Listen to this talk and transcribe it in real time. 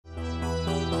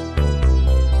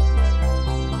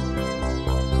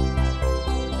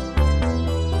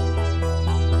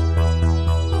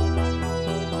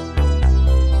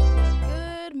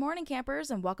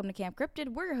campers, and welcome to Camp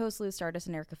Cryptid. We're your hosts, Lou Stardust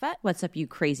and Erica Fett. What's up, you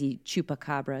crazy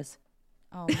chupacabras?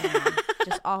 Oh, man.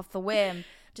 Just off the whim.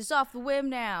 Just off the whim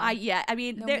now. I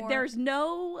mean, there's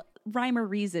no rhyme or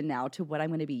reason now to what I'm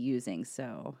going to be using,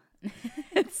 so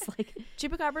it's like...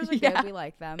 Chupacabras are good. We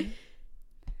like them.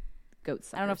 Goat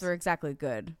suckers. I don't know if they're exactly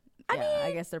good. I mean,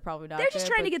 I guess they're probably not They're good, just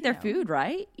trying to get their know. food,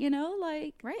 right? You know,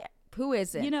 like... Right? Who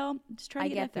is it? You know, just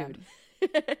trying to get their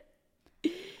food.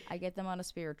 I get them on a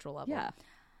spiritual level. Yeah.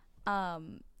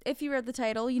 If you read the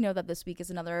title, you know that this week is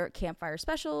another campfire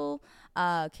special,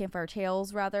 campfire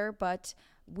tales rather, but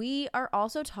we are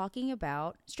also talking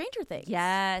about Stranger Things.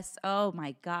 Yes. Oh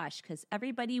my gosh, because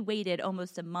everybody waited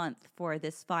almost a month for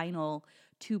this final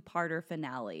two-parter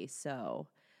finale. So,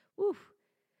 woo,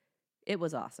 it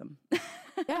was awesome.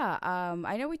 Yeah.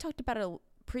 I know we talked about it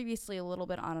previously a little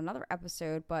bit on another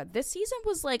episode, but this season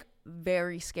was like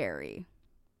very scary.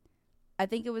 I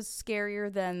think it was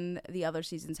scarier than the other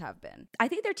seasons have been. I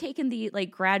think they're taking the like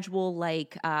gradual,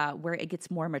 like where it gets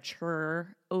more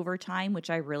mature over time, which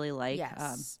I really like.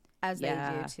 Yes, as they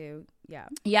do too. Yeah,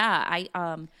 yeah. I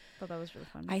thought that was really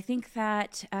fun. I think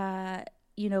that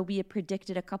we had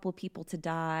predicted a couple people to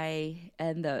die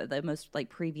in the most like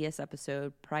previous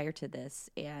episode prior to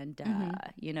this, and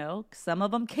some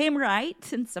of them came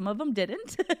right and some of them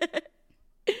didn't.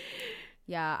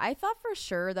 Yeah, I thought for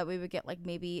sure that we would get like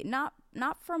maybe not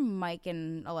from Mike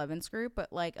and Eleven's group,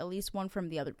 but like at least one from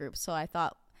the other group. So I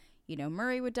thought,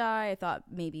 Murray would die. I thought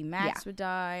maybe Max would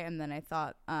die, and then I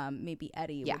thought maybe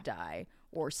Eddie would die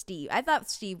or Steve. I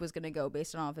thought Steve was going to go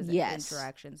based on all of his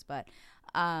interactions, but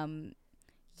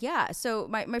So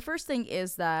my first thing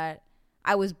is that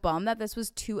I was bummed that this was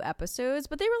 2 episodes,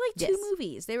 but they were like 2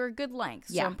 movies. They were good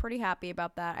lengths, so I'm pretty happy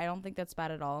about that. I don't think that's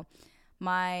bad at all.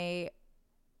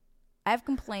 I have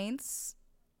complaints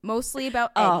mostly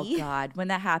about Eddie. Oh, God. When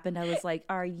that happened, I was like,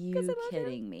 are you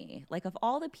kidding me? Like, of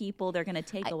all the people, they're going to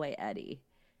take away Eddie.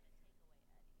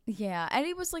 Yeah.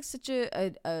 Eddie was like such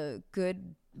a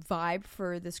good vibe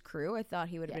for this crew. I thought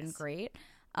he would have been great.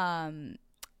 As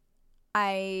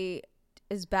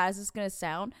bad as it's going to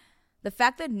sound, the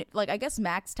fact that, like, I guess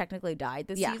Max technically died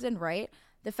this season, right?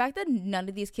 The fact that none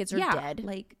of these kids are dead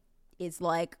like is,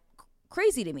 like,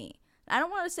 crazy to me. I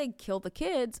don't want to say kill the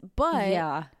kids,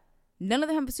 but none of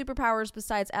them have superpowers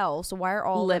besides Elle, so why are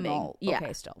all living?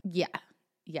 Okay still? Yeah,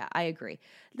 I agree.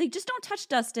 Like, just don't touch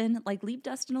Dustin. Like, leave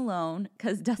Dustin alone,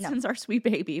 because Dustin's our sweet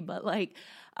baby. But, like,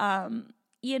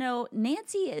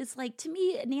 Nancy is, like, to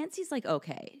me, Nancy's, like,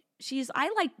 okay.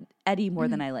 I like Eddie more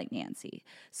than I like Nancy.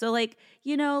 So, like,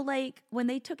 like, when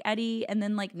they took Eddie, and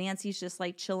then, like, Nancy's just,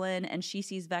 like, chilling, and she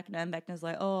sees Vecna, and Vecna's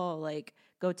like, oh, like,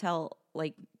 go tell,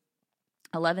 like,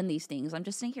 11 these things. I'm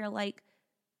just sitting here like,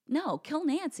 no, kill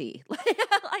Nancy.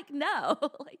 Like, no.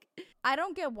 Like, I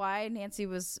don't get why Nancy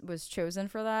was chosen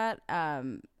for that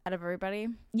out of everybody.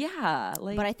 Yeah.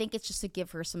 Like, but I think it's just to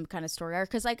give her some kind of story arc.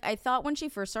 Because, like, I thought when she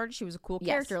first started, she was a cool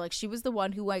character. Like, she was the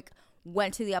one who, like,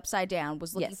 went to the Upside Down,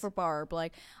 was looking for Barb.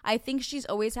 Like, I think she's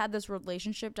always had this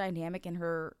relationship dynamic in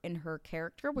her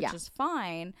character, which is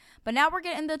fine. But now we're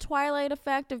getting the Twilight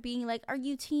effect of being like, are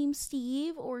you team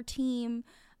Steve or team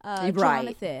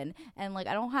Jonathan? And like,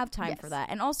 I don't have time for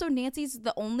that. And also, Nancy's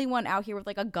the only one out here with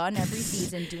like a gun every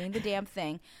season doing the damn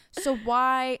thing. So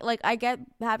why, like, I get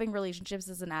having relationships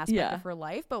as an aspect of her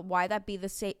life, but why that be the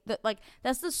same? Like,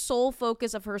 that's the sole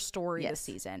focus of her story this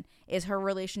season, is her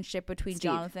relationship between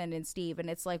Jonathan and Steve. And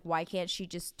it's like, why can't she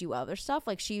just do other stuff?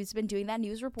 Like, she's been doing that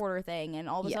news reporter thing and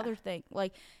all this other thing.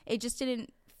 Like, it just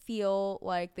didn't feel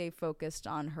like they focused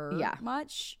on her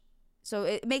much. So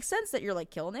it makes sense that you're like,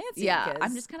 kill Nancy. Yeah,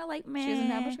 I'm just kind of like, man. She doesn't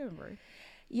have much over.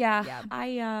 Yeah.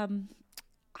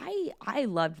 I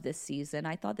loved this season.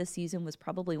 I thought this season was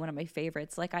probably one of my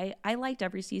favorites. Like, I liked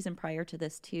every season prior to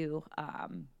this too.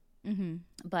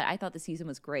 But I thought the season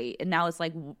was great. And now it's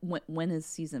like, when is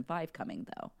season 5 coming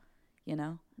though?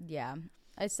 Yeah.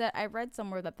 I read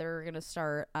somewhere that they're going to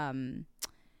start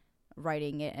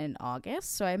writing it in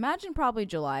August. So I imagine probably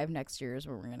July of next year is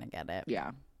when we're going to get it.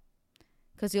 Yeah.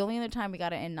 Because the only other time we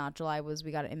got it in not July was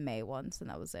we got it in May once, and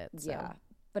that was it. So. Yeah.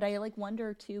 But I like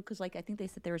wonder too, because like I think they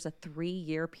said there was a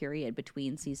 3-year period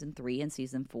between season 3 and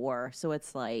season 4. So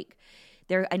it's like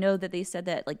I know that they said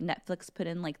that like Netflix put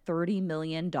in like $30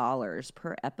 million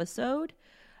per episode.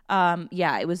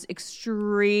 It was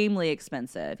extremely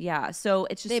expensive. Yeah. So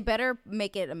it's just, they better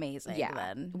make it amazing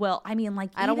then. Well, I mean,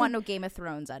 like, I don't want no Game of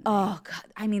Thrones ending. Oh God.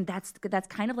 I mean, that's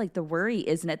kind of like the worry,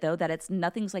 isn't it though, that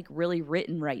nothing's like really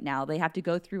written right now. They have to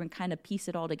go through and kind of piece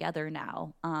it all together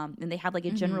now. And they have like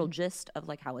a general gist of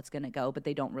like how it's going to go, but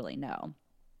they don't really know.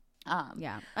 I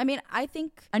mean, I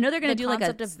know they're going to do like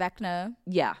a concept of Vecna.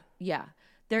 Yeah.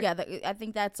 I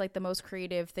think that's like the most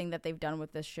creative thing that they've done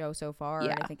with this show so far.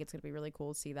 Yeah. I think it's gonna be really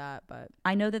cool to see that. But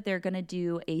I know that they're gonna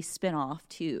do a spinoff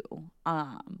too.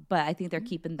 But I think they're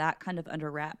keeping that kind of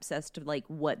under wraps as to like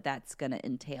what that's gonna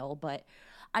entail. But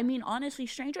I mean, honestly,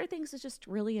 Stranger Things is just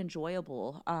really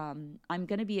enjoyable. I'm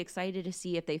gonna be excited to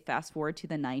see if they fast forward to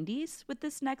the 90s with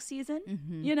this next season.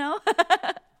 You know.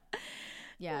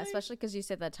 Yeah, especially because you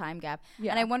said that time gap.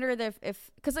 Yeah. And I wonder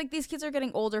if because like these kids are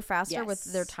getting older faster with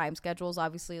their time schedules.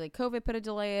 Obviously, like COVID put a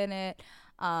delay in it.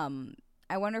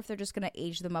 I wonder if they're just going to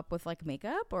age them up with like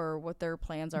makeup or what their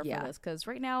plans are for this. Because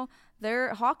right now,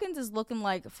 Hawkins is looking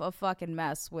like a fucking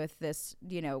mess with this,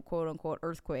 you know, quote unquote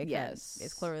earthquake. Yes.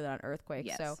 It's clearly not an earthquake.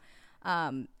 Yes. So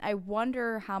I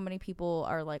wonder how many people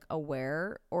are like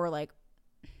aware or like,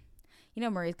 you know,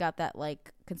 Murray's got that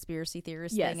like conspiracy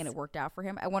theorist thing and it worked out for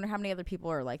him. I wonder how many other people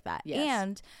are like that. Yes.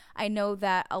 And I know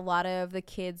that a lot of the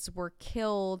kids were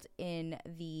killed in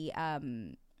the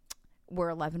where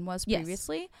 11 was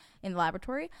previously in the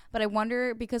laboratory. But I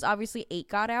wonder, because obviously 8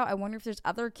 got out, I wonder if there's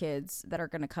other kids that are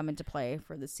going to come into play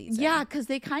for this season. Yeah, because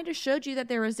they kind of showed you that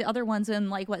there was the other ones in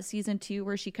like season 2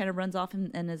 where she kind of runs off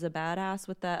and is a badass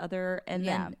with that other, and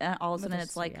then all of a sudden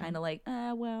it's like kind of like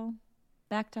well,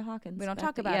 back to Hawkins. We don't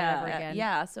talk about it ever again.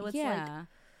 Yeah, so it's like,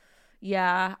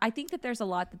 I think that there's a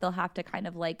lot that they'll have to kind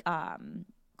of like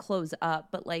close up,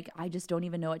 but like I just don't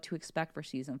even know what to expect for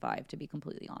season 5, to be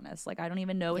completely honest. Like I don't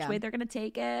even know which way they're gonna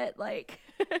take it. Like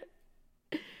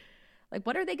like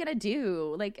what are they gonna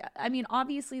do? Like I mean,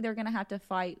 obviously they're gonna have to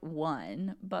fight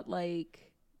one, but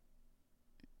like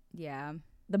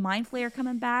the Mind Flayer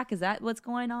coming back, is that what's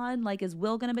going on? Like is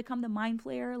Will gonna become the Mind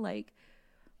Flayer? Like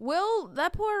Will,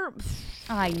 that poor...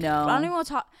 I know. I don't even want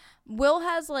to talk... Will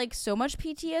has, like, so much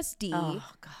PTSD. Oh,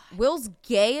 God. Will's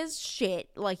gay as shit.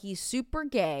 Like, he's super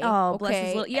gay. Oh, bless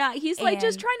his little... Yeah, he's, like,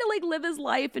 just trying to, like, live his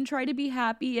life and try to be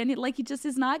happy. And, he just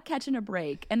is not catching a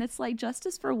break. And it's, like,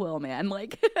 justice for Will, man.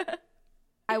 Like...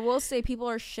 I will say people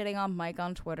are shitting on Mike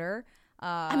on Twitter.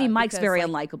 I mean, Mike's very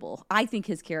unlikable. I think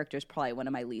his character is probably one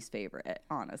of my least favorite,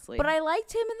 honestly. But I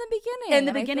liked him in the beginning. In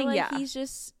the beginning, like he's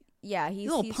just... Yeah, he's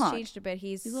changed a bit.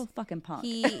 He's a little fucking punk.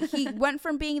 He went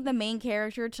from being the main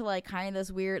character to like kind of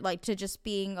this weird, like to just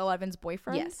being 11's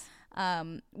boyfriend.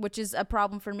 Yes. Which is a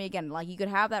problem for me again. Like you could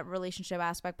have that relationship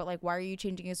aspect, but like why are you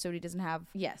changing it so he doesn't have?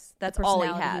 Yes, that's all he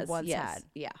has. He once had.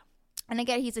 Yeah. And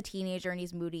again, he's a teenager and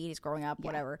he's moody and he's growing up,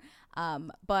 whatever.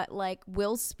 But like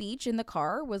Will's speech in the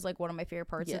car was like one of my favorite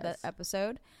parts of that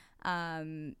episode.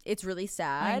 It's really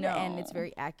sad and it's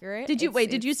very accurate. Did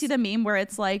you see the meme where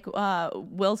it's like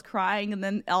Will's crying and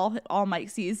then all Mike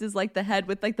sees is like the head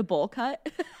with like the bowl cut?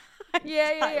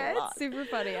 Yeah. It's super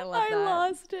funny. I love that. I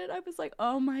lost it. I was like,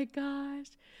 oh my gosh.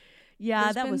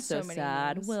 Yeah, that was so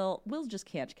sad. Memes. Will just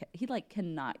can't. He like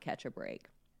cannot catch a break.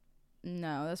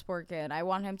 No, this poor kid. I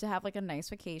want him to have like a nice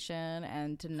vacation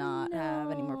and to not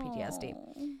have any more PTSD.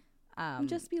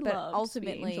 Just be loved.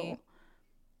 Ultimately,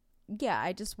 yeah,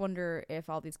 I just wonder if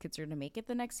all these kids are going to make it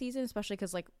the next season, especially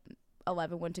because like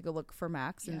 11 went to go look for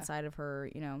Max inside of her,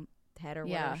 head or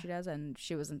whatever she does, and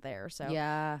she wasn't there. So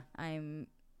I'm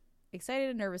excited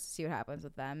and nervous to see what happens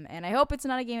with them, and I hope it's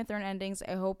not a Game of Thrones endings.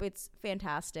 I hope it's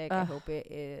fantastic. I hope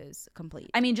it is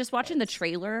complete. I mean, just watching the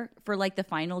trailer for like the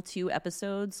final 2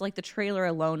 episodes, like the trailer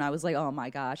alone, I was like, oh my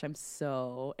gosh, I'm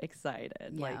so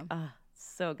excited. Like,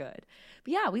 so good.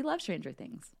 But yeah, we love Stranger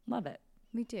Things. Love it.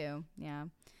 Me too. Yeah.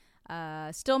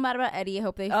 Still mad about Eddie. I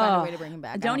hope they find a way to bring him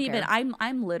back. Don't even.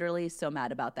 I'm literally so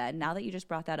mad about that. Now that you just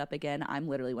brought that up again, I'm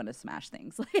literally want to smash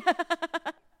things.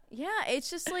 Yeah, it's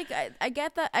just like I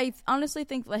get that. I honestly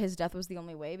think that his death was the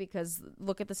only way, because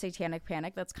look at the satanic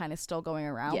panic that's kind of still going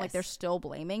around. Like they're still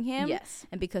blaming him. Yes,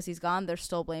 and because he's gone, they're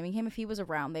still blaming him. If he was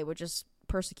around, they would just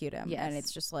persecute him. Yes, and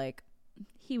it's just like,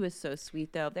 he was so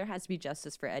sweet though. There has to be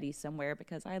justice for Eddie somewhere,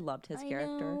 because I loved his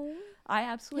character. I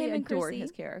absolutely adored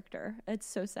his character. It's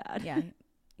so sad. Yeah,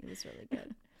 he was really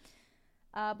good.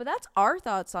 But that's our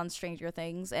thoughts on Stranger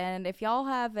Things. And if y'all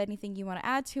have anything you want to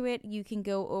add to it, you can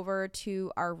go over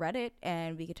to our Reddit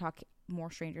and we could talk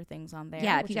more Stranger Things on there.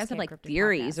 Yeah, if you guys have like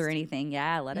theories or anything,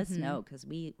 let us know, because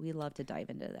we love to dive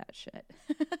into that shit.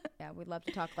 Yeah, we'd love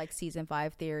to talk like season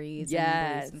 5 theories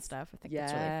and stuff. I think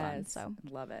it's really fun. So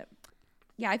love it.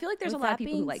 Yeah, I feel like there's a lot of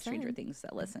people who like Stranger Things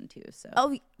that listen too.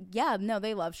 So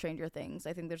they love Stranger Things.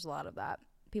 I think there's a lot of that.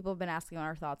 People have been asking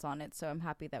our thoughts on it, so I'm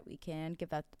happy that we can give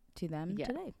that to them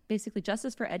today. Basically,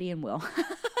 justice for Eddie and Will.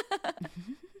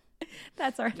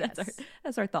 That's our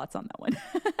thoughts on that one.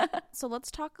 So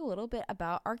let's talk a little bit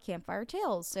about our campfire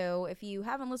tales. So if you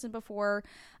haven't listened before,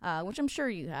 which I'm sure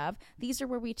you have, these are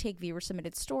where we take viewer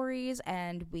submitted stories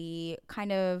and we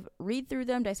kind of read through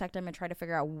them, dissect them, and try to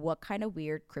figure out what kind of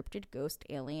weird cryptid, ghost,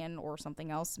 alien, or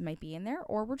something else might be in there,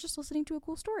 or we're just listening to a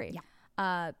cool story.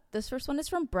 Yeah. This first one is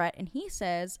from Brett, and he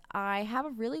says, I have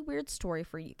a really weird story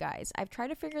for you guys. I've tried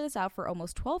to figure this out for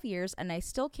almost 12 years, and I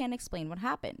still can't explain what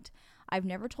happened. I've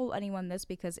never told anyone this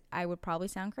because I would probably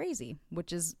sound crazy,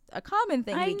 which is a common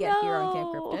thing we get here on Camp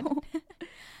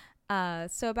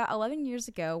Cryptid. So about 11 years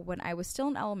ago, when I was still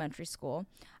in elementary school,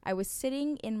 I was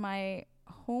sitting in my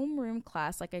homeroom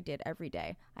class like I did every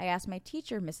day. I asked my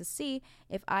teacher, Mrs. C,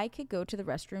 if I could go to the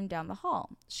restroom down the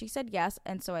hall. She said yes,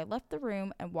 and so I left the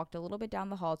room and walked a little bit down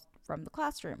the hall from the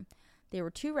classroom. There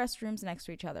were 2 restrooms next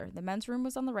to each other. The men's room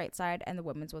was on the right side and the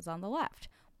women's was on the left.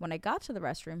 When I got to the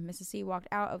restroom, Mrs. C walked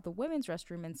out of the women's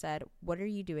restroom and said, "What are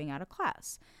you doing out of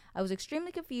class?" I was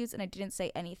extremely confused and I didn't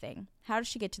say anything. How did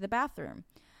she get to the bathroom?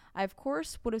 I, of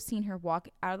course, would have seen her walk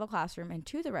out of the classroom and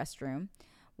to the restroom.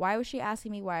 Why was she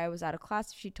asking me why I was out of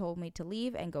class if she told me to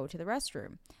leave and go to the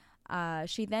restroom?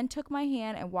 She then took my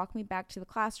hand and walked me back to the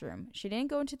classroom. She didn't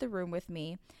go into the room with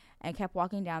me and kept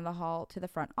walking down the hall to the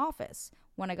front office.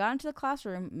 When I got into the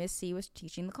classroom, Miss C was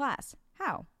teaching the class.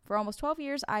 How? For almost 12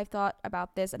 years, I've thought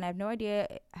about this, and I have no idea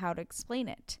how to explain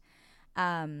it.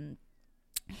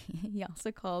 He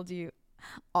also called you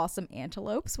awesome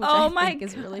antelopes, which I think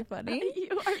is really funny.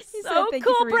 You are so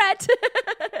cool, Brett.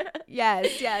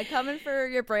 Yes, yeah, coming for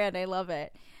your brand. I love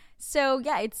it. So,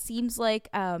 yeah, it seems like,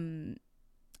 I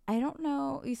don't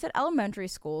know. You said elementary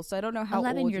school, so I don't know how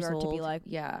 11 old years you are old. to be like.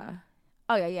 Yeah.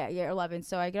 Oh, yeah, you're 11.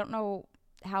 So I don't know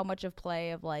how much of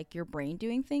play of like your brain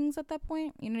doing things at that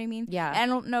point. You know what I mean? Yeah. And I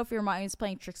don't know if your mind is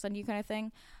playing tricks on you kind of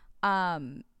thing. I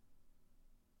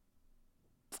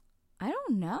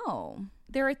don't know.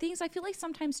 There are things, I feel like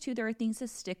sometimes too, there are things that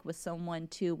stick with someone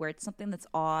too, where it's something that's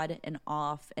odd and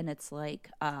off. And it's like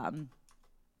I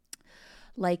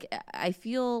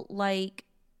feel like,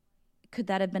 could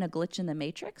that have been a glitch in the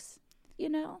Matrix? You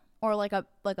know? Or like a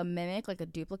mimic, like a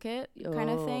duplicate kind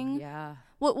of thing. Yeah.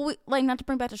 Well, we, like, not to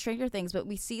bring back to Stranger Things, but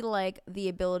we see like the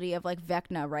ability of like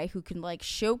Vecna, right? Who can like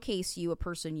showcase you a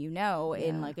person you know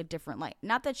in like a different light.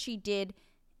 Not that she did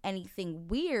anything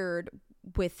weird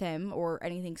with him or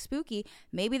anything spooky.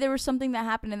 Maybe there was something that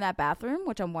happened in that bathroom,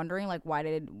 which I'm wondering, like, why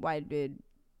did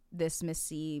this Miss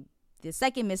C, the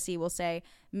second Miss C, will say,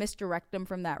 misdirect them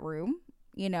from that room?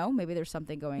 You know, maybe there's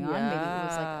something going on. Maybe it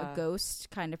was like a ghost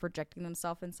kind of projecting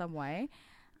themselves in some way.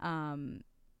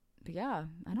 But yeah,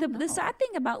 I don't know. The sad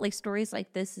thing about like stories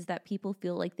like this is that people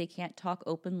feel like they can't talk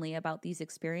openly about these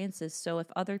experiences. So if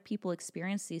other people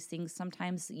experience these things,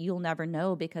 sometimes you'll never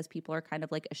know because people are kind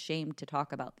of like ashamed to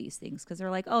talk about these things because they're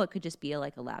like, oh, it could just be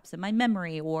like a lapse in my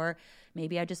memory, or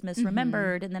maybe I just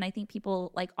misremembered. And then I think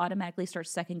people like automatically start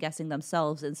second guessing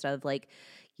themselves instead of like,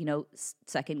 you know,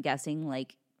 second guessing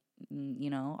like,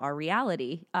 you know, our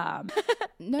reality. No,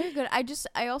 you're good.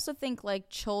 I also think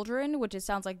like children, which it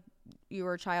sounds like you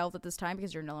were a child at this time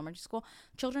because you're in elementary school,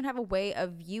 children have a way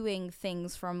of viewing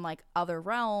things from like other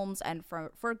realms and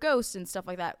for ghosts and stuff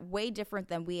like that way different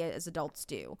than we as adults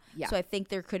do. Yeah. So I think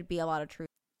there could be a lot of truth.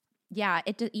 Yeah,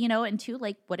 you know, and too,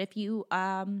 like, what if you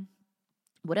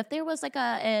what if there was like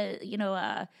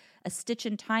a stitch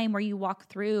in time where you walk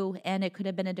through and it could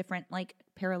have been a different like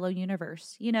parallel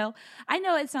universe, you know? I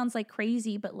know it sounds like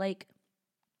crazy, but like,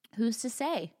 who's to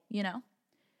say, you know?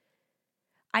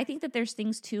 I think that there's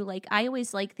things too, like I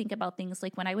always like think about things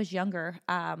like when I was younger,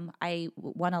 I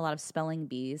won a lot of spelling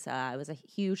bees. I was a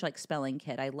huge like spelling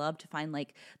kid. I loved to find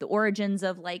like the origins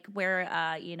of like where,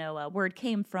 a word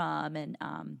came from. And,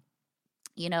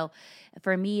 you know,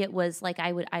 for me, it was like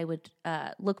I would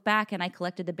look back and I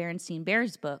collected the Berenstain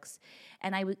Bears books.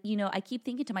 And I would, you know, I keep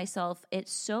thinking to myself,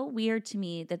 it's so weird to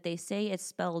me that they say it's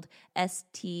spelled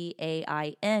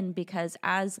Stain, because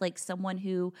as like someone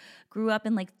who grew up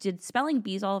and like did spelling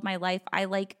bees all of my life, I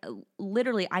like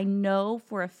literally, I know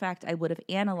for a fact I would have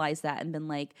analyzed that and been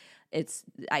like,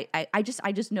 I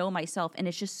just know myself. And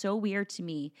it's just so weird to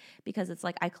me because it's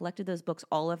like I collected those books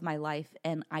all of my life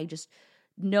and I just,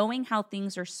 knowing how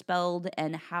things are spelled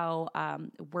and how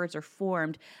words are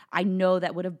formed, I know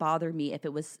that would have bothered me if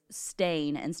it was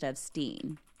Stain instead of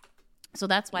Steen. So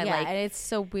that's why, like, and it's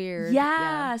so weird.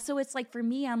 Yeah. So it's like for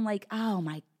me, I'm like, oh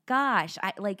my gosh,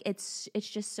 I like it's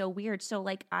just so weird. So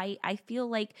like I feel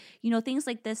like, you know, things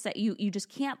like this that you just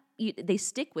can't. They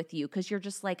stick with you because you're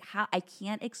just like, how I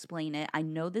can't explain it. I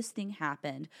know this thing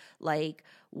happened. Like,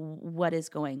 what is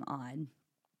going on?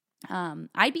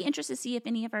 I'd be interested to see if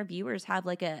any of our viewers have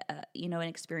like an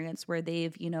experience where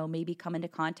they've, maybe come into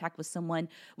contact with someone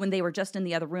when they were just in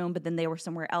the other room, but then they were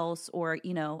somewhere else, or,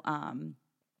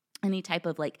 any type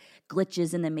of like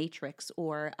glitches in the matrix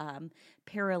or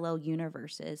parallel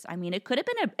universes. I mean, it could have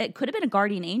been a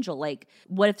guardian angel. Like,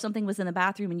 what if something was in the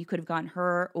bathroom and you could have gotten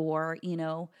her, or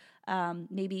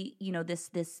maybe this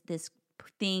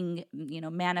thing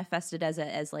manifested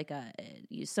as like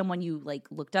someone you like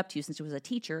looked up to since it was a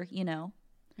teacher.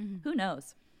 Who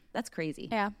knows? That's crazy.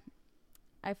 Yeah,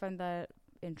 I find that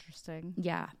interesting.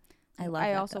 Yeah.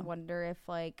 I also wonder if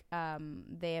like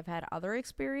they have had other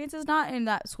experiences, not in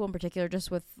that school in particular, just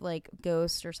with like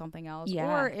ghosts or something else,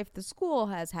 or if the school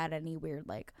has had any weird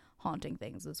like haunting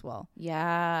things as well.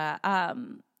 Yeah.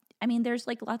 I mean, there's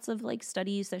like lots of like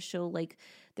studies that show like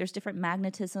there's different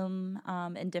magnetism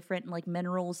and different like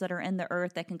minerals that are in the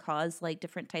earth that can cause like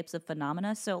different types of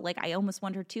phenomena. So like I almost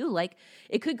wonder too, like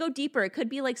it could go deeper. It could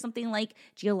be like something like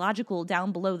geological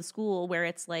down below the school where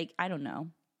it's like, I don't know.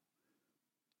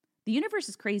 The universe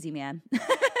is crazy, man.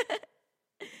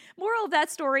 Moral of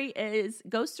that story is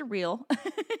ghosts are real.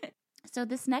 So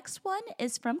this next one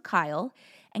is from Kyle.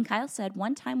 And Kyle said,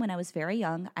 one time when I was very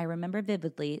young, I remember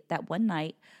vividly that one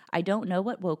night, I don't know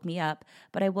what woke me up,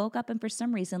 but I woke up and for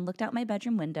some reason looked out my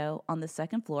bedroom window on the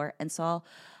second floor and saw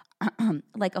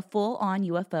like a full-on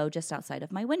UFO just outside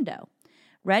of my window.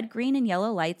 Red, green, and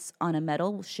yellow lights on a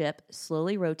metal ship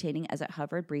slowly rotating as it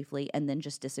hovered briefly and then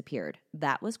just disappeared.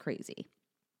 That was crazy.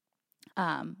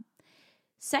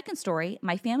 Second story,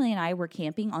 my family and I were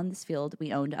camping on this field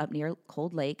we owned up near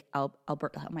Cold Lake,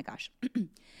 Alberta. Oh my gosh.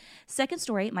 Second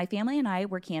story, my family and I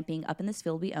were camping up in this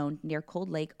field we owned near Cold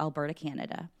Lake, Alberta,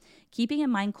 Canada. Keeping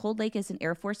in mind Cold Lake is an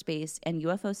Air Force base and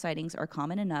UFO sightings are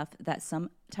common enough that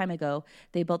some time ago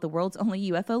they built the world's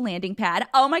only UFO landing pad.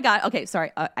 Oh my God. Okay,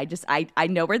 sorry. I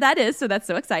know where that is, so that's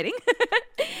so exciting.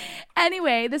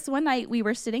 Anyway, this one night we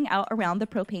were sitting out around the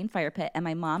propane fire pit and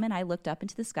my mom and I looked up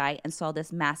into the sky and saw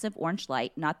this massive orange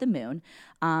light, not the moon.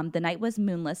 The night was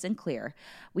moonless and clear.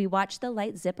 We watched the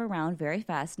light zip around very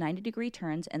fast, 90-degree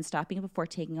turns and stopping before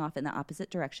taking off in the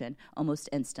opposite direction almost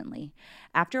instantly.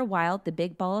 After a while, the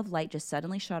big ball of light just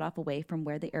suddenly shot off away from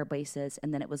where the airbase is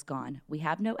and then it was gone. We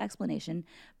have no explanation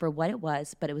for what it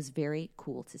was, but it was very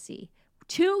cool to see.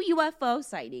 2 UFO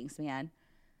sightings, man.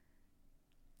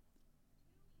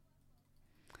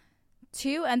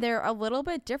 2, and they're a little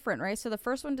bit different, right? So the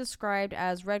first one described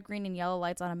as red, green, and yellow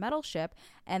lights on a metal ship,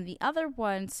 and the other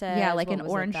one said, like an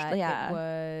orange, it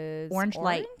was orange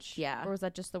light, or was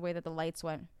that just the way that the lights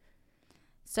went?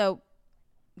 So,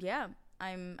 yeah,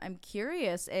 I'm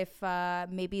curious if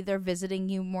maybe they're visiting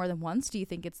you more than once. Do you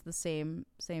think it's the same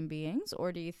beings,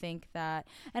 or do you think that?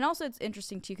 And also, it's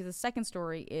interesting too because the second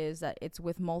story is that it's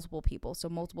with multiple people, so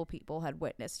multiple people had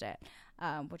witnessed it,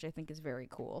 which I think is very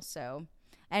cool. So.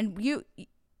 And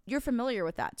you're familiar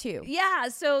with that too. Yeah,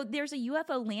 so there's a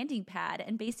UFO landing pad,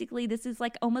 and basically this is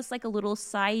like almost like a little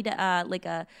side, like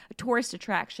a tourist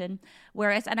attraction, where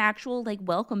it's an actual like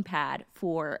welcome pad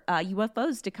for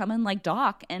UFOs to come and like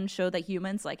dock and show that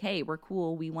humans like, hey, we're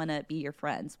cool, we want to be your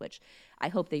friends. Which I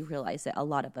hope they realize that a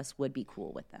lot of us would be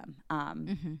cool with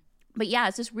them. But yeah,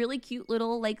 it's this really cute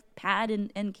little like pad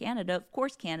in Canada, of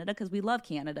course, Canada, because we love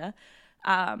Canada.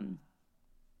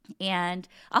 And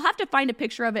I'll have to find a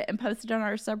picture of it and post it on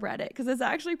our subreddit because it's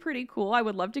actually pretty cool. I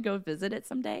would love to go visit it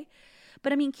someday.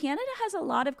 But I mean, Canada has a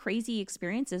lot of crazy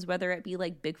experiences, whether it be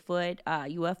like Bigfoot,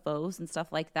 UFOs and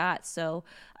stuff like that. So,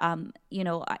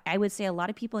 I would say a lot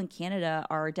of people in Canada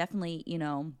are definitely,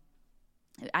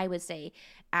 I would say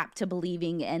apt to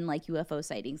believing in like UFO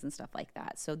sightings and stuff like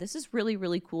that. So this is really,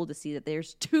 really cool to see that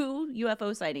there's 2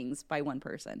 UFO sightings by one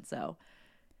person. So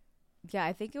yeah,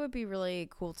 I think it would be really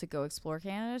cool to go explore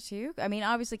Canada too. I mean,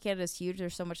 obviously Canada's huge.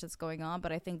 There's so much that's going on,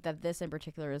 but I think that this in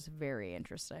particular is very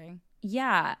interesting.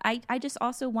 Yeah, I just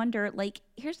also wonder, like,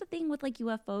 here's the thing with like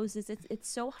UFOs is it's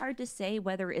so hard to say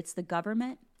whether it's the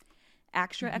government,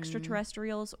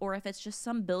 extraterrestrials, or if it's just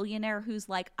some billionaire who's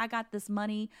like, I got this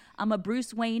money, I'm a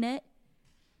Bruce Wayne it.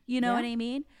 You know what I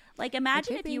mean? Like,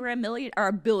 imagine if you were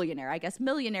a billionaire. I guess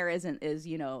millionaire is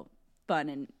fun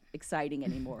and exciting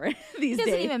anymore these days.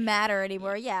 It doesn't even matter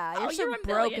anymore. Yeah, you're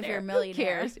broke if you're a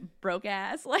millionaire. Who cares? Broke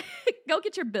ass. Like, go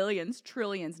get your billions,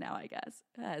 trillions now, I guess.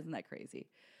 Isn't that crazy?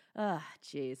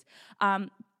 Jeez.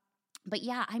 But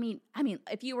yeah, I mean,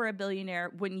 if you were a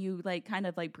billionaire, wouldn't you like kind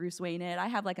of like Bruce Wayne it? I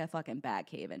have like a fucking bat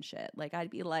cave and shit. Like, I'd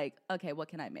be like, okay, what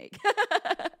can I make?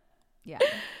 Yeah.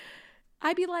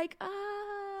 I'd be like,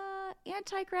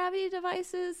 anti-gravity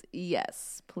devices?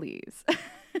 Yes, please.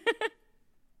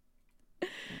 I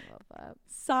love that.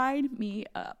 Sign me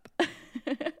up.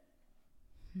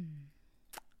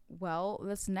 Well,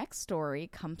 this next story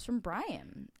comes from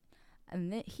Brian.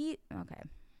 And okay.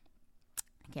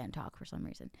 I can't talk for some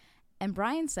reason. And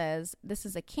Brian says, this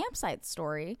is a campsite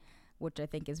story, which I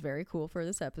think is very cool for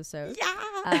this episode.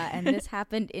 Yeah! And this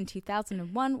happened in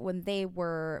 2001 when they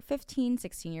were 15,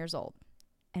 16 years old.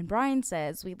 And Brian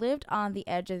says, we lived on the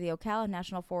edge of the Ocala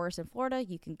National Forest in Florida.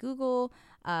 You can Google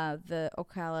the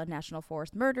Ocala National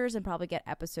Forest murders and probably get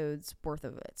episodes worth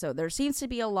of it. So there seems to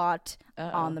be a lot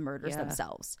on the murders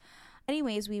themselves.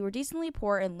 Anyways, we were decently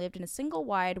poor and lived in a single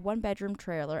wide, one-bedroom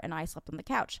trailer, and I slept on the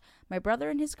couch. My brother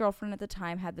and his girlfriend at the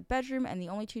time had the bedroom, and the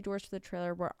only 2 doors to the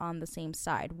trailer were on the same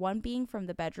side, one being from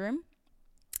the bedroom.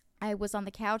 I was on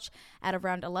the couch at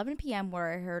around 11 p.m.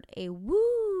 where I heard a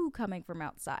woo coming from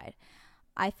outside.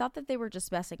 I thought that they were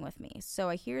just messing with me, so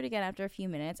I hear it again after a few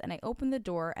minutes, and I opened the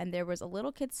door, and there was a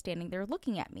little kid standing there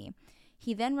looking at me.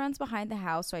 He then runs behind the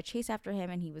house, so I chase after him,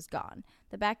 and he was gone.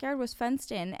 The backyard was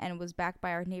fenced in and was backed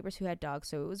by our neighbors who had dogs,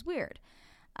 so it was weird.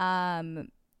 I'm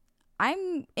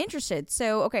interested.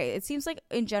 So, okay, it seems like,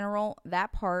 in general,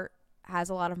 that part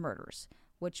has a lot of murders,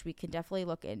 which we can definitely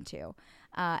look into.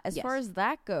 As far as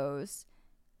that goes,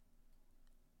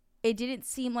 it didn't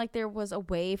seem like there was a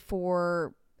way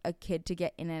for a kid to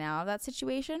get in and out of that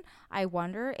situation. I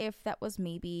wonder if that was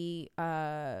maybe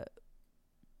a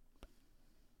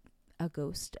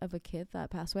ghost of a kid that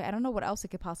passed away. I don't know what else it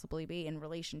could possibly be in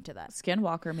relation to that.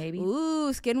 Skinwalker, maybe.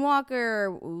 Ooh,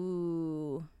 Skinwalker.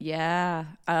 Ooh. Yeah.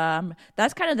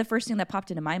 That's kind of the first thing that popped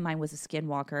into my mind was a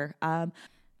Skinwalker.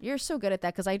 You're so good at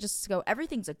that because I just go,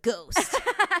 everything's a ghost.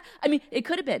 I mean, it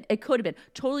could have been. It could have been.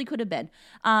 Totally could have been.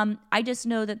 I just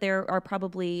know that there are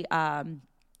probably,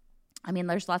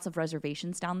 there's lots of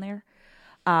reservations down there.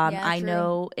 I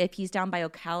know if he's down by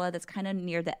Ocala, that's kind of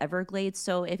near the Everglades.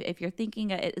 So if you're thinking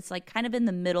it's like kind of in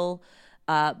the middle,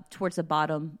 towards the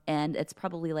bottom, and it's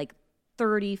probably like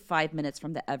 35 minutes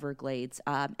from the Everglades.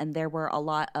 And there were a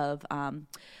lot of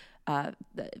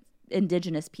the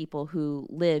indigenous people who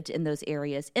lived in those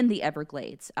areas in the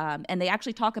Everglades. And they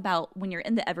actually talk about when you're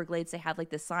in the Everglades, they have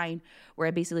like this sign where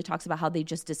it basically talks about how they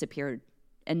just disappeared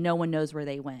and no one knows where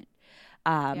they went.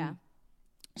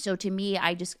 So to me,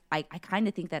 I kind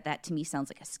of think that to me sounds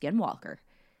like a Skinwalker,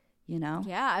 you know?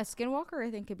 Yeah, a Skinwalker I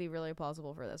think could be really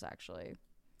plausible for this, actually.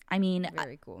 I mean,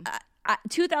 very cool.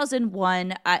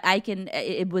 2001,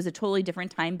 it was a totally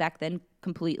different time back then,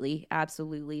 completely,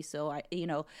 absolutely. So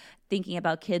thinking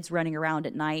about kids running around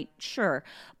at night, sure.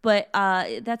 But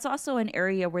that's also an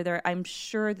area where I'm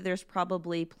sure that there's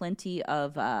probably plenty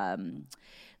of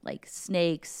like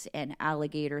snakes and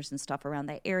alligators and stuff around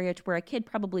that area, to where a kid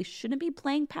probably shouldn't be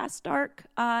playing past dark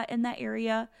in that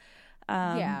area.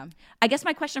 I guess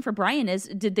my question for Brian is,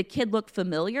 did the kid look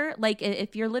familiar? Like,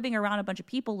 if you're living around a bunch of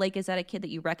people, like, is that a kid that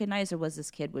you recognize, or was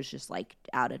this kid was just like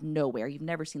out of nowhere? You've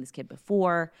never seen this kid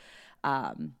before.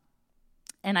 And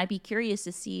I'd be curious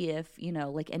to see if,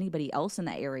 like anybody else in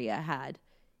that area had,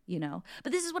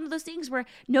 but this is one of those things where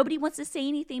nobody wants to say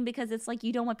anything because it's like,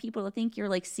 you don't want people to think you're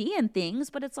like seeing things,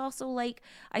 but it's also like,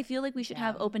 I feel like we should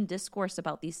have open discourse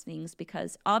about these things,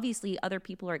 because obviously other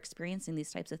people are experiencing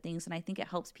these types of things. And I think it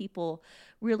helps people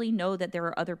really know that there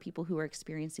are other people who are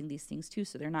experiencing these things too.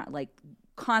 So they're not like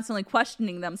constantly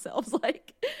questioning themselves.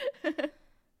 Like,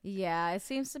 yeah, it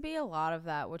seems to be a lot of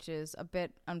that, which is a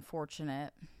bit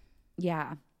unfortunate.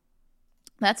 Yeah.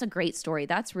 That's a great story.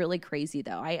 That's really crazy,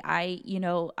 though.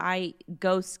 I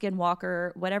ghost,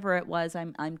 Skinwalker, whatever it was.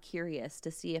 I'm curious to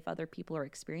see if other people are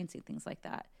experiencing things like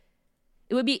that.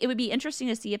 It would be interesting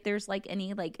to see if there's like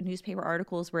any like newspaper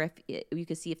articles where if you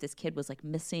could see if this kid was like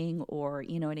missing, or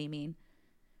you know what I mean.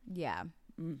 Yeah,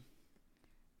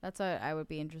 that's what I would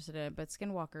be interested in. But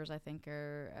Skinwalkers, I think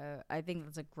I think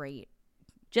that's a great.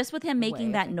 Just with him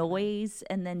making that noise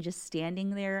and then just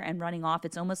standing there and running off,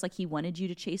 it's almost like he wanted you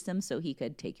to chase him so he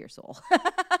could take your soul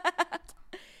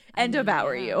and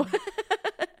devour you.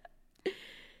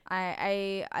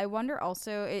 I wonder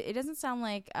also, it doesn't sound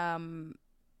like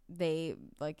they,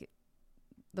 like,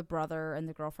 the brother and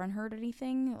the girlfriend heard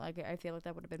anything. Like, I feel like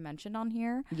that would have been mentioned on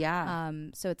here. Yeah.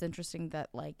 So it's interesting that,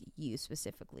 like, you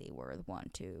specifically were the one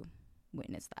to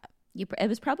witness that. It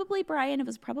was probably, Brian, it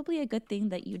was probably a good thing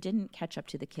that you didn't catch up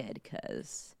to the kid,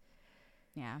 because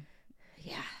yeah,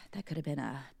 that could have been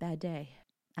a bad day.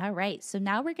 All right, so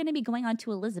now we're going to be going on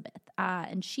to Elizabeth,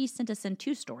 and she sent us in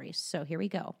 2 stories, so here we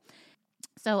go.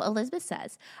 So Elizabeth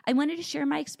says, I wanted to share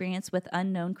my experience with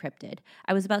unknown cryptid.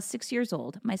 I was about 6 years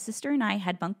old. My sister and I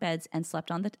had bunk beds and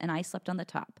I slept on the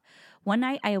top. One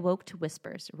night I awoke to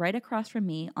whispers. Right across from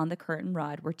me on the curtain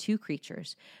rod were 2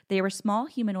 creatures. They were small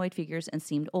humanoid figures and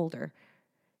seemed older.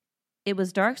 It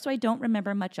was dark, so I don't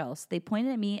remember much else. They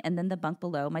pointed at me and then the bunk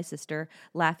below, my sister,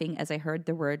 laughing as I heard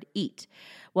the word eat.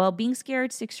 Well, being scared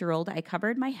 6-year-old, I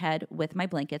covered my head with my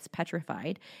blankets,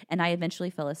 petrified, and I eventually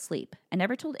fell asleep. I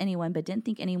never told anyone, but didn't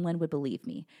think anyone would believe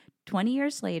me. 20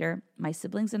 years later, my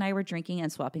siblings and I were drinking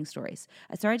and swapping stories.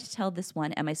 I started to tell this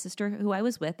one, and my sister, who I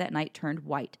was with that night, turned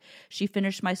white. She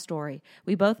finished my story.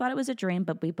 We both thought it was a dream,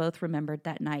 but we both remembered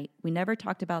that night. We never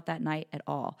talked about that night at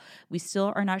all. We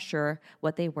still are not sure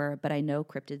what they were, but I know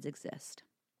cryptids exist.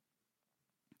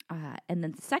 And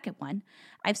then the second one,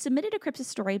 I've submitted a cryptid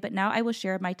story, but now I will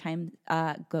share my time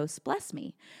ghosts bless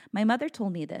me. My mother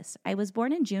told me this. I was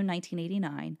born in June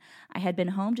 1989. I had been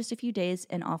home just a few days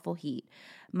in awful heat.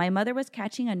 My mother was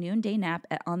catching a noonday nap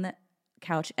on the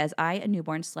couch as I, a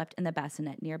newborn, slept in the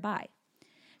bassinet nearby.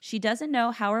 She doesn't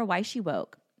know how or why she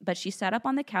woke, but she sat up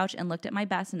on the couch and looked at my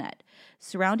bassinet.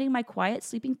 Surrounding my quiet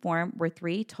sleeping form were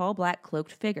 3 tall black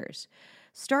cloaked figures.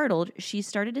 Startled, she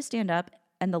started to stand up,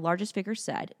 and the largest figure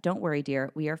said, "Don't worry,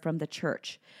 dear, we are from the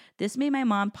church." This made my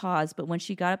mom pause, but when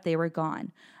she got up, they were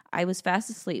gone. I was fast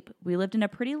asleep. We lived in a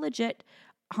pretty legit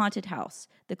haunted house.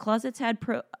 The closets had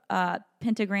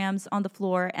pentagrams on the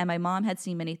floor, and my mom had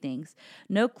seen many things.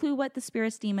 No clue what the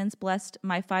spirits demons blessed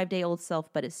my 5-day-old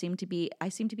self, but I seemed to be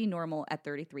normal at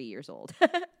 33 years old.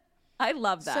 I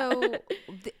love that. So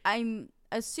I'm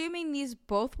assuming these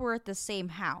both were at the same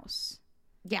house.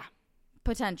 Yeah.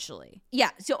 Potentially.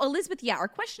 Yeah. So Elizabeth, our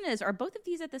question is, are both of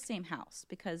these at the same house?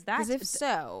 Because if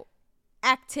so,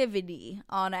 activity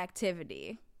on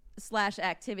activity. /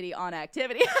 activity on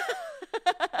activity.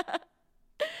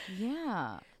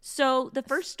 Yeah. So the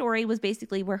first story was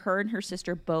basically where her and her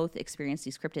sister both experienced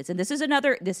these cryptids. And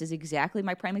this is exactly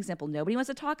my prime example. Nobody wants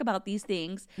to talk about these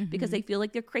things because they feel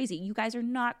like they're crazy. You guys are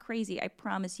not crazy. I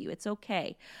promise you. It's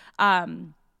okay.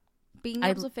 Being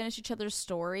able to finish each other's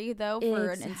story, though,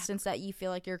 for an instance that you feel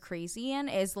like you're crazy in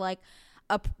is like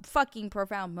a fucking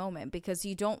profound moment, because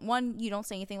you don't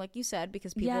say anything, like you said,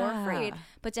 because people are afraid,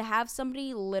 but to have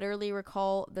somebody literally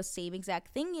recall the same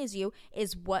exact thing as you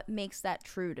is what makes that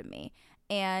true to me.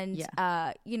 And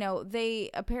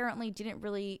they apparently didn't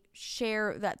really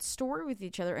share that story with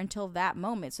each other until that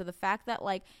moment. So the fact that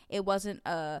like it wasn't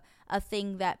a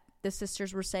thing that the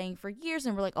sisters were saying for years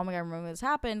and we're like, oh my god, remember this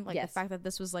happened, like the fact that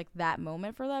this was like that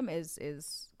moment for them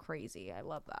is crazy. I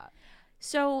love that.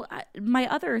 So my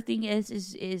other thing is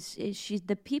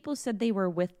the people said they were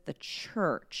with the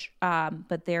church,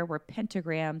 but there were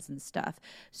pentagrams and stuff.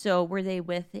 So were they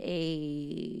with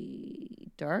a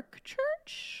dark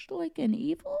church, like an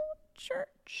evil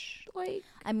church? Like,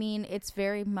 I mean, it's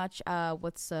very much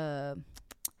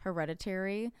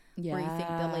Hereditary, where you think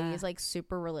the lady is like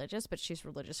super religious, but she's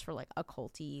religious for like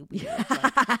occulty weird,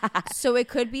 so it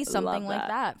could be something like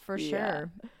that for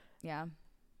sure.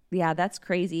 Yeah, that's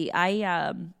crazy.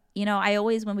 I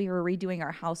always, when we were redoing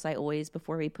our house, I always,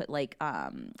 before we put like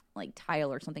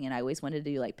tile or something, and I always wanted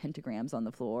to do like pentagrams on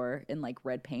the floor in like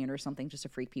red paint or something just to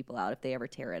freak people out if they ever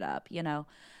tear it up,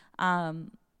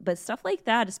 but stuff like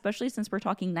that, especially since we're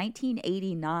talking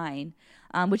 1989,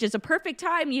 which is a perfect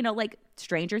time, like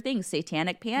Stranger Things,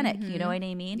 Satanic Panic, you know what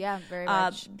I mean? Yeah, very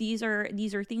much. These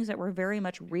are things that were very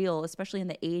much real, especially in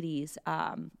the 80s,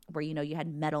 where, you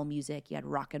had metal music, you had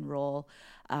rock and roll.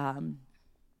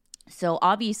 So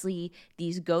obviously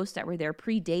these ghosts that were there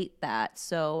predate that.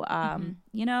 So,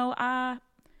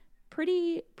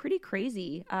 pretty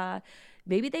crazy.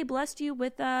 Maybe they blessed you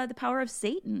with the power of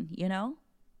Satan,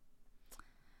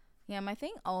 Yeah, my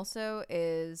thing also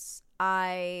is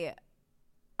I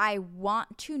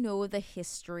want to know the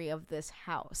history of this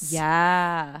house.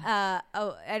 Yeah.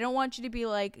 I don't want you to be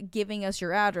like giving us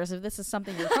your address. If this is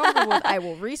something you're comfortable with, I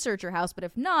will research your house. But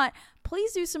if not,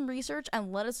 please do some research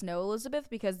and let us know, Elizabeth,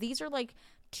 because these are like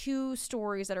 2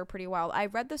 stories that are pretty wild. I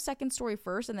read the second story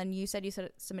first, and then you said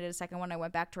submitted a second one. I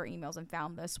went back to our emails and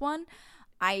found this one.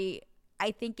 I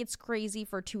think it's crazy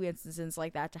for 2 instances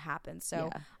like that to happen.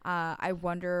 So I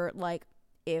wonder, like,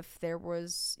 if there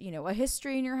was, a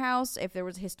history in your house, if there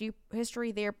was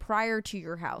history there prior to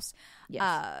your house.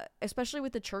 Yes. Especially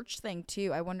with the church thing,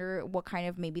 too. I wonder what kind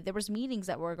of, maybe there was meetings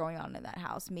that were going on in that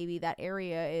house. Maybe that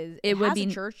area has a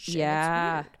church.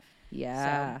 Yeah. And it's weird.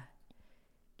 Yeah. So.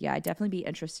 Yeah, I'd definitely be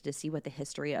interested to see what the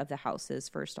history of the house is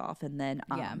first off. And then,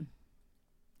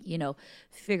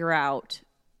 figure out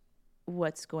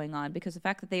what's going on, because the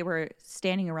fact that they were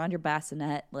standing around your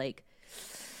bassinet, like,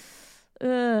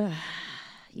 know,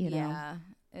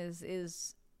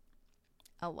 is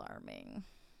alarming.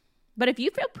 But if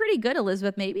you feel pretty good,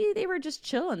 Elizabeth, maybe they were just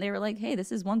chilling. They were like, hey,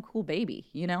 this is one cool baby,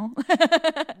 Yeah.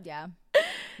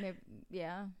 Maybe,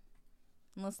 yeah.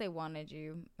 Unless they wanted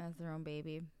you as their own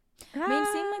baby. I mean,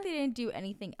 it seemed like they didn't do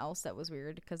anything else that was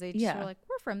weird because they just were like,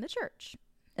 we're from the church.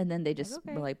 And then they just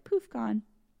were like, poof, gone.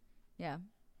 Yeah.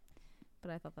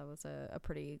 But I thought that was a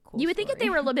pretty cool You would story. think if they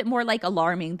were a little bit more like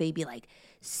alarming, they'd be like,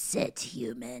 sit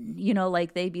human. You know,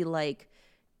 like they'd be like,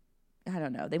 I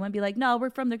don't know. They wouldn't be like, no, we're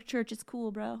from the church. It's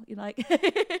cool, bro. You like,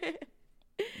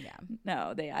 yeah.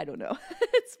 No, I don't know.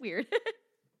 It's weird.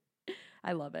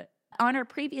 I love it. On our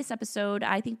previous episode,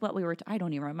 I think I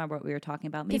don't even remember what we were talking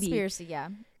about. Maybe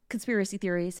conspiracy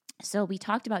theories. So we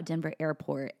talked about Denver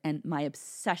Airport and my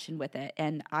obsession with it.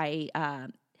 And I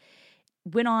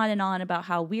went on and on about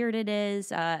how weird it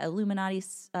is, Illuminati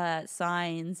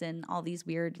signs and all these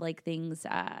weird like things,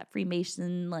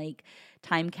 Freemason like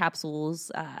time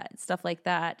capsules, stuff like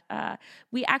that.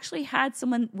 We actually had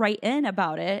someone write in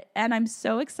about it, and I'm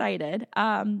so excited.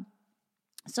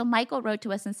 So Michael wrote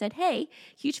to us and said, hey,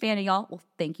 huge fan of y'all. Well,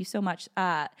 thank you so much.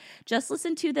 Just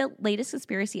listened to the latest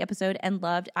conspiracy episode and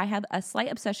loved. I have a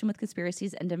slight obsession with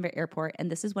conspiracies and Denver Airport,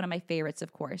 and this is one of my favorites,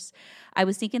 of course. I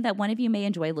was thinking that one of you may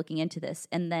enjoy looking into this.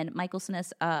 And then Michael sent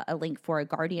us a link for a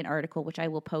Guardian article, which I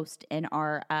will post in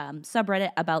our subreddit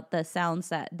about the sounds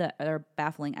that are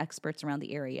baffling experts around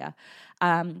the area.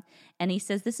 And he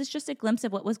says, this is just a glimpse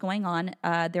of what was going on.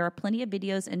 There are plenty of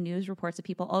videos and news reports of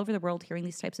people all over the world hearing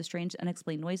these types of strange,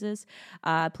 unexplained noises.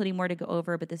 Plenty more to go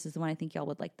over, but this is the one I think y'all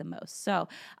would like the most. So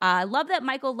I love that,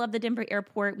 Michael. Love the Denver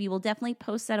Airport. We will definitely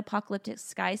post that apocalyptic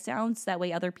sky sounds. That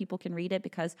way other people can read it,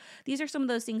 because these are some of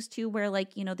those things too where,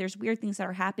 like, you know, there's weird things that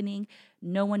are happening.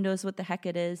 No one knows what the heck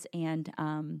it is. And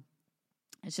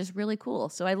it's just really cool.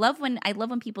 So I love when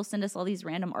people send us all these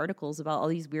random articles about all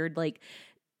these weird, like,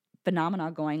 phenomena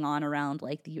going on around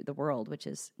like the world, which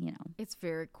is, you know, it's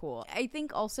very cool. I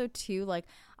think also too, like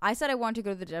I said, I want to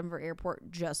go to the Denver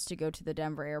airport just to go to the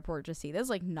Denver airport to see this,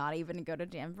 like not even to go to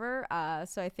Denver.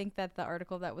 So I think that the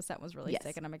article that was sent was really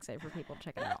sick, and I'm excited for people to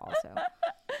check it out also.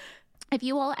 If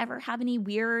you all ever have any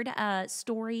weird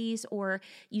stories, or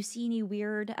you see any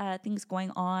weird things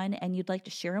going on and you'd like to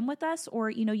share them with us, or,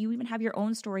 you know, you even have your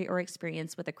own story or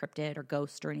experience with a cryptid or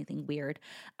ghost or anything weird,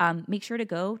 make sure to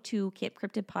go to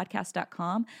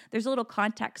campcryptidpodcast.com. There's a little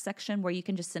contact section where you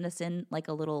can just send us in like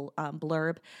a little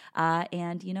blurb.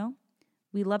 And, you know,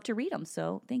 we love to read them.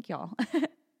 So thank y'all.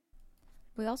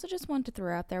 We also just want to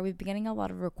throw out there, we've been getting a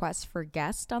lot of requests for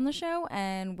guests on the show,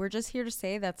 and we're just here to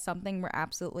say that's something we're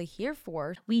absolutely here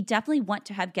for. We definitely want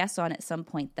to have guests on at some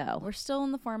point, though. We're still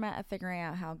in the format of figuring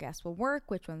out how guests will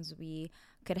work, which ones we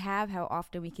could have, how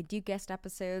often we could do guest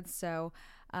episodes. So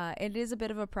it is a bit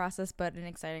of a process, but an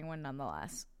exciting one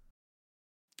nonetheless.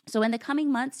 So in the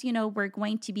coming months, you know, we're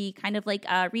going to be kind of like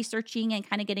researching and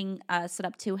kind of getting set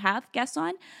up to have guests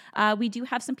on. We do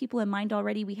have some people in mind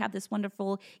already. We have this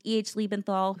wonderful E.H.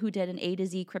 Liebenthal who did an A to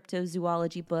Z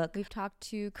cryptozoology book. We've talked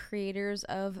to creators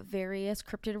of various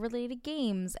cryptid-related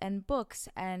games and books,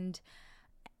 and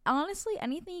honestly,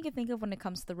 anything you can think of when it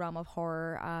comes to the realm of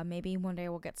horror. Maybe one day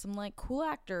we'll get some like cool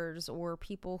actors or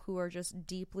people who are just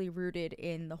deeply rooted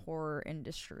in the horror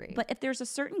industry. But if there's a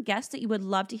certain guest that you would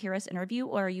love to hear us interview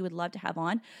or you would love to have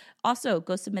on, also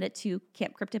go submit it to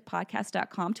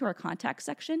campcryptidpodcast.com to our contact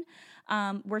section.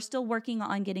 We're still working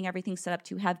on getting everything set up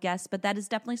to have guests, but that is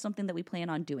definitely something that we plan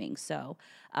on doing. So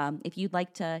if you'd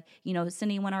like to, you know,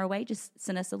 send anyone our way, just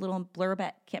send us a little blurb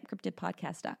at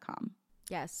campcryptidpodcast.com.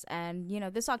 Yes, and, you know,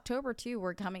 this October, too,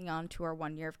 we're coming on to our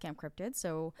 1 year of Camp Cryptid,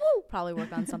 so probably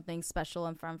work on something special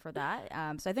and fun for that.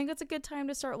 So I think it's a good time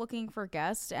to start looking for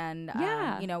guests, and,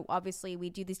 you know, obviously we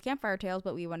do these campfire tales,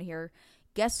 but we want to hear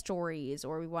guest stories,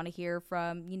 or we want to hear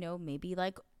from, you know, maybe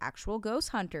like actual ghost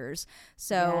hunters.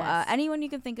 So anyone you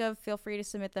can think of, feel free to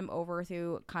submit them over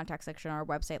through contact section on our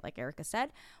website, like Erica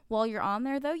said. While you're on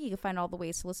there, though, you can find all the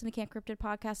ways to listen to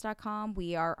campcryptidpodcast.com.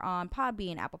 We are on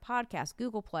Podbean, Apple Podcasts,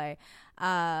 Google Play,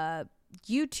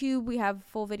 YouTube. We have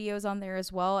full videos on there,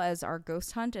 as well as our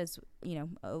ghost hunt, as, you know,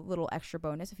 a little extra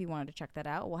bonus if you wanted to check that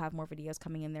out. We'll have more videos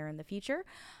coming in there in the future.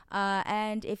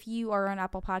 And if you are on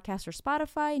Apple Podcasts or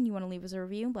Spotify and you want to leave us a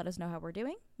review, let us know how we're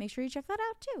doing, make sure you check that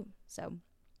out too. So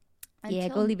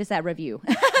go leave us that review.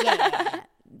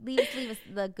 Leave us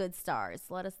the good stars.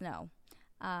 Let us know.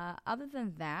 Other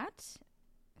than that,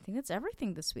 I think that's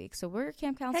everything this week. So we're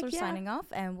Camp Counselors signing off,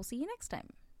 and we'll see you next time.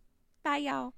 Bye, y'all.